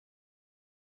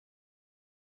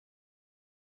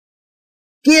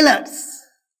Scalars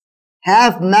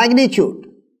have magnitude,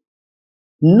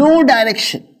 no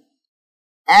direction,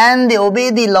 and they obey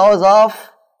the laws of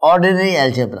ordinary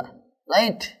algebra,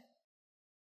 right?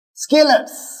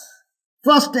 Scalars.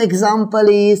 First example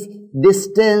is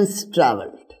distance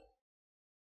travelled.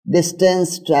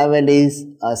 Distance travelled is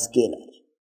a scalar.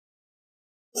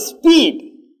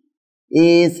 Speed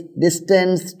is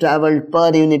distance travelled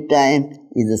per unit time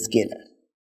is a scalar.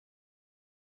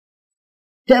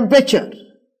 Temperature,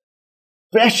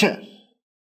 pressure,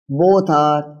 both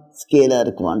are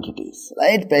scalar quantities,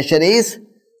 right? Pressure is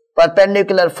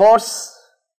perpendicular force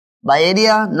by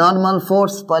area, normal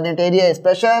force per unit area is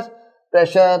pressure.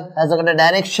 Pressure has got a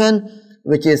direction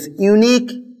which is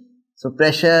unique, so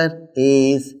pressure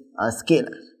is a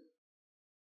scalar.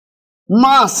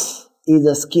 Mass is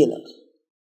a scalar.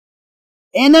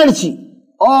 Energy,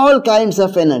 all kinds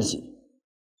of energy,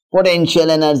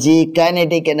 potential energy,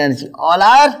 kinetic energy, all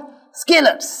are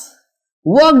scalars.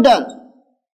 Work done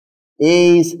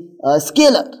is a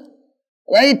scalar,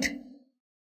 right?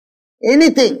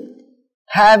 Anything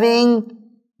having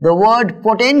the word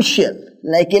potential,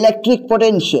 like electric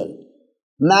potential,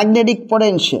 magnetic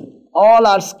potential, all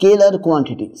are scalar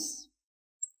quantities.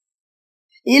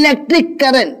 Electric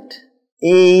current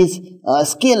is a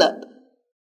scalar.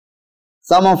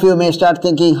 Some of you may start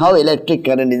thinking how electric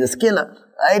current is a scalar,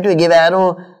 right? We give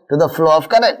arrow to the flow of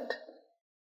current.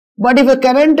 But if a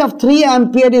current of 3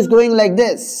 ampere is going like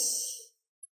this,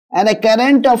 and a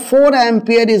current of 4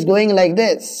 ampere is going like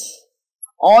this,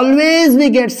 always we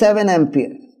get 7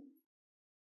 ampere.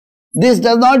 This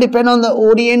does not depend on the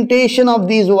orientation of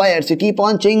these wires. You keep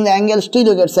on changing the angle, still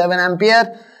you get 7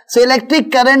 ampere. So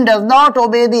electric current does not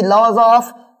obey the laws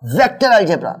of vector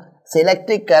algebra. So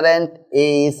electric current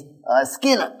is a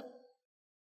scalar.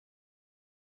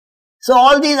 So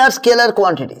all these are scalar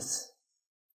quantities.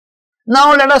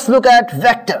 Now let us look at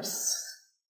vectors.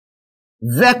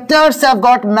 Vectors have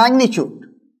got magnitude,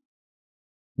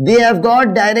 they have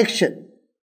got direction,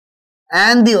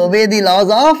 and they obey the laws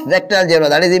of vector algebra.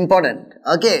 That is important.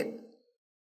 Okay.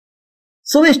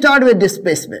 So we start with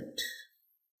displacement.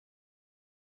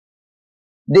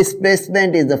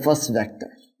 Displacement is the first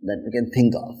vector that we can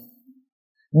think of.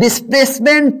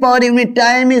 Displacement per unit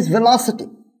time is velocity.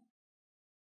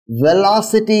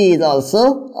 Velocity is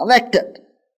also a vector.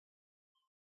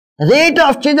 Rate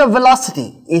of change of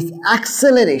velocity is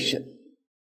acceleration.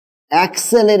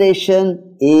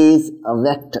 Acceleration is a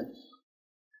vector.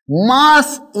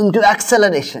 Mass into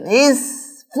acceleration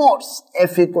is force.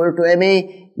 F equal to ma,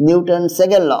 Newton's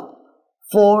second law.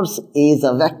 Force is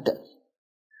a vector.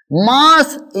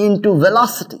 Mass into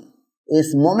velocity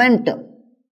is momentum.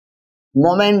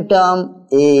 Momentum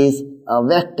is a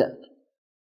vector.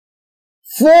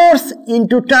 Force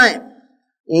into time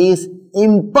is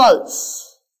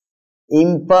impulse.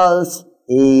 Impulse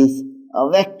is a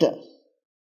vector.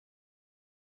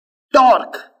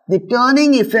 Torque, the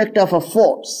turning effect of a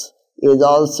force, is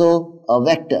also a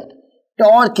vector.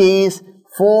 Torque is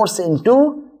force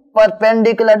into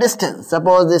perpendicular distance.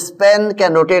 Suppose this pen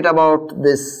can rotate about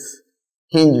this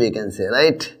hinge, we can say,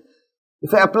 right?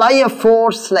 If I apply a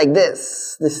force like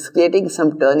this is creating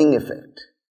some turning effect.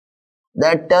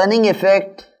 That turning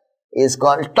effect is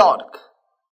called torque.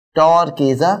 Torque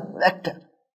is a vector.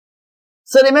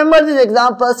 So remember these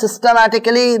examples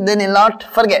systematically, then you'll not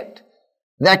forget.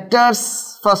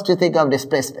 Vectors, first you think of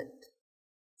displacement.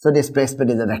 So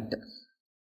displacement is a vector.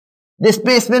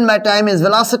 Displacement by time is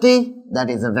velocity, that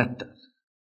is a vector.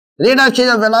 Rate of change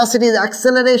of velocity is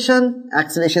acceleration,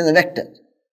 acceleration is a vector.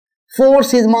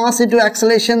 Force is mass into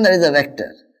acceleration, that is a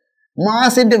vector.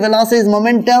 Mass into velocity is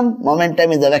momentum,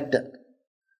 momentum is a vector.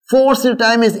 Force into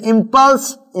time is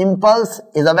impulse, impulse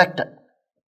is a vector.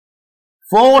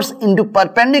 Force into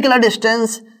perpendicular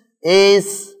distance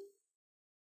is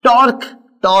torque,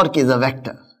 torque is a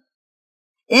vector.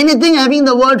 Anything having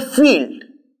the word field,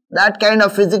 that kind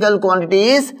of physical quantity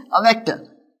is a vector.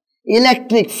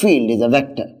 Electric field is a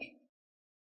vector.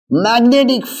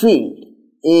 Magnetic field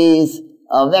is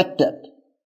a vector.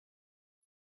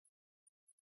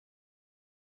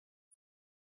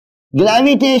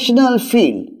 Gravitational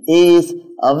field is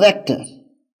a vector.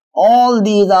 All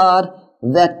these are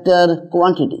vector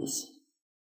quantities.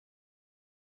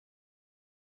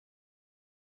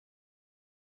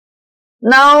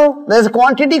 Now there is a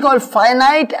quantity called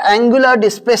finite angular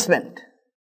displacement.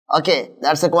 Okay,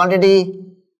 that's a quantity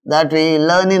that we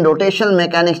learn in rotational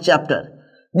mechanics chapter.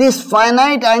 This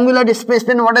finite angular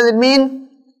displacement, what does it mean?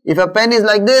 If a pen is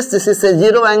like this is a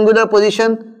zero angular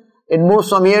position, it moves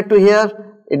from here to here,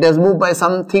 it does move by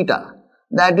some theta.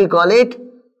 That we call it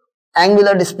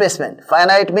angular displacement.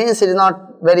 Finite means it is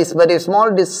not very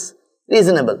small, this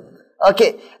Reasonable.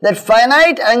 Okay, that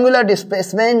finite angular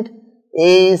displacement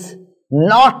is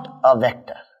not a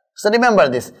vector. So remember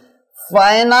this,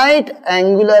 finite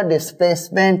angular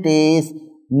displacement is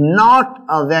not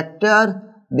a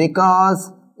vector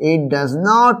because it does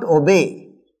not obey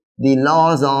the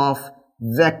laws of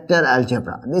vector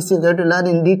algebra. This is going to learn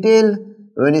in detail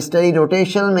when you study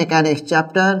rotational mechanics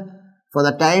chapter. For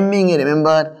the time being,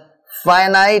 remember,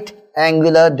 finite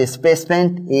angular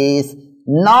displacement is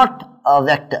not a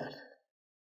vector.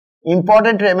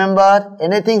 Important to remember,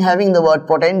 anything having the word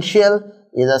potential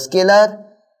is a scalar,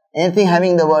 anything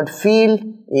having the word field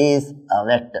is a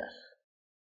vector.